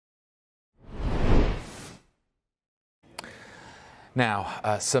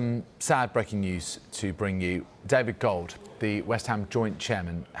Now, some sad breaking news to bring you. David Gold, the West Ham joint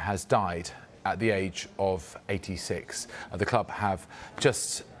chairman, has died at the age of 86. The club have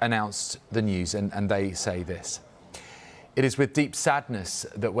just announced the news and they say this. It is with deep sadness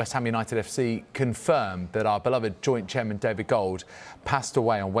that West Ham United FC confirm that our beloved joint chairman David Gold passed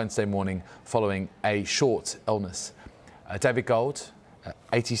away on Wednesday morning following a short illness. David Gold,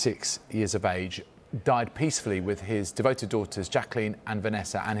 86 years of age, died peacefully with his devoted daughters Jacqueline and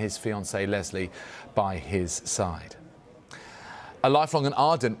Vanessa and his fiancée Leslie by his side. A lifelong and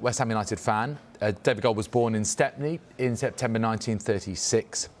ardent West Ham United fan, David Gold was born in Stepney in September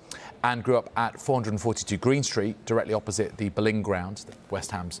 1936 and grew up at 442 Green Street, directly opposite the Boleyn Ground,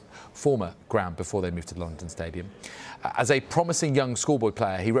 West Ham's former ground before they moved to the London Stadium. As a promising young schoolboy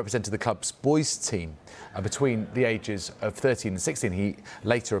player, he represented the club's boys team between the ages of 13 and 16. He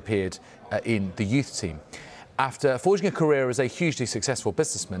later appeared in the youth team. After forging a career as a hugely successful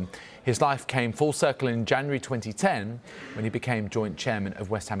businessman, his life came full circle in January 2010 when he became joint chairman of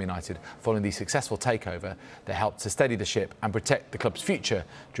West Ham United following the successful takeover that helped to steady the ship and protect the club's future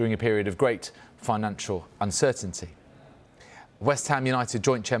during a period of great financial uncertainty. West Ham United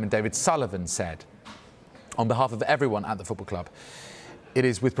joint chairman David Sullivan said, "On behalf of everyone at the football club, it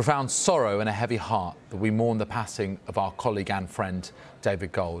is with profound sorrow and a heavy heart that we mourn the passing of our colleague and friend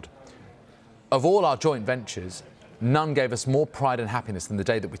David Gold. Of all our joint ventures, none gave us more pride and happiness than the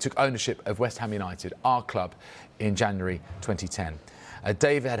day that we took ownership of West Ham United, our club, in January 2010.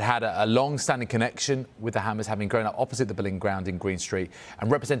 David had had a long-standing connection with the Hammers, having grown up opposite the Boleyn Ground in Green Street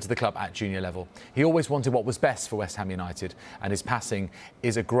and represented the club at junior level. He always wanted what was best for West Ham United, and his passing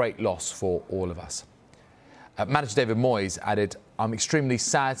is a great loss for all of us." Manager David Moyes added, "I'm extremely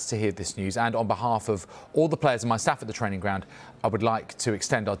sad to hear this news, and on behalf of all the players and my staff at the training ground, I would like to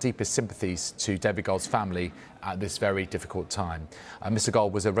extend our deepest sympathies to David Gold's family at this very difficult time." Mr.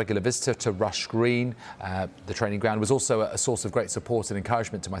 Gold was a regular visitor to Rush Green. The training ground was also a source of great support and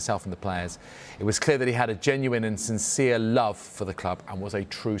encouragement to myself and the players. It was clear that he had a genuine and sincere love for the club and was a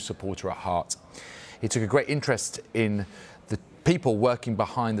true supporter at heart. He took a great interest in the people working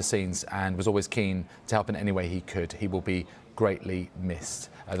behind the scenes and was always keen to help in any way he could. He will be greatly missed.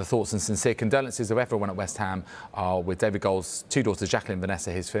 The thoughts and sincere condolences of everyone at West Ham are with David Gold's two daughters, Jacqueline and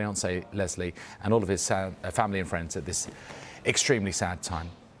Vanessa, his fiancée Leslie, and all of his family and friends at this extremely sad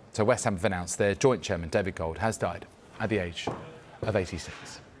time. So West Ham have announced their joint chairman, David Gold, has died at the age of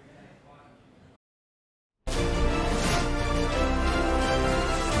 86.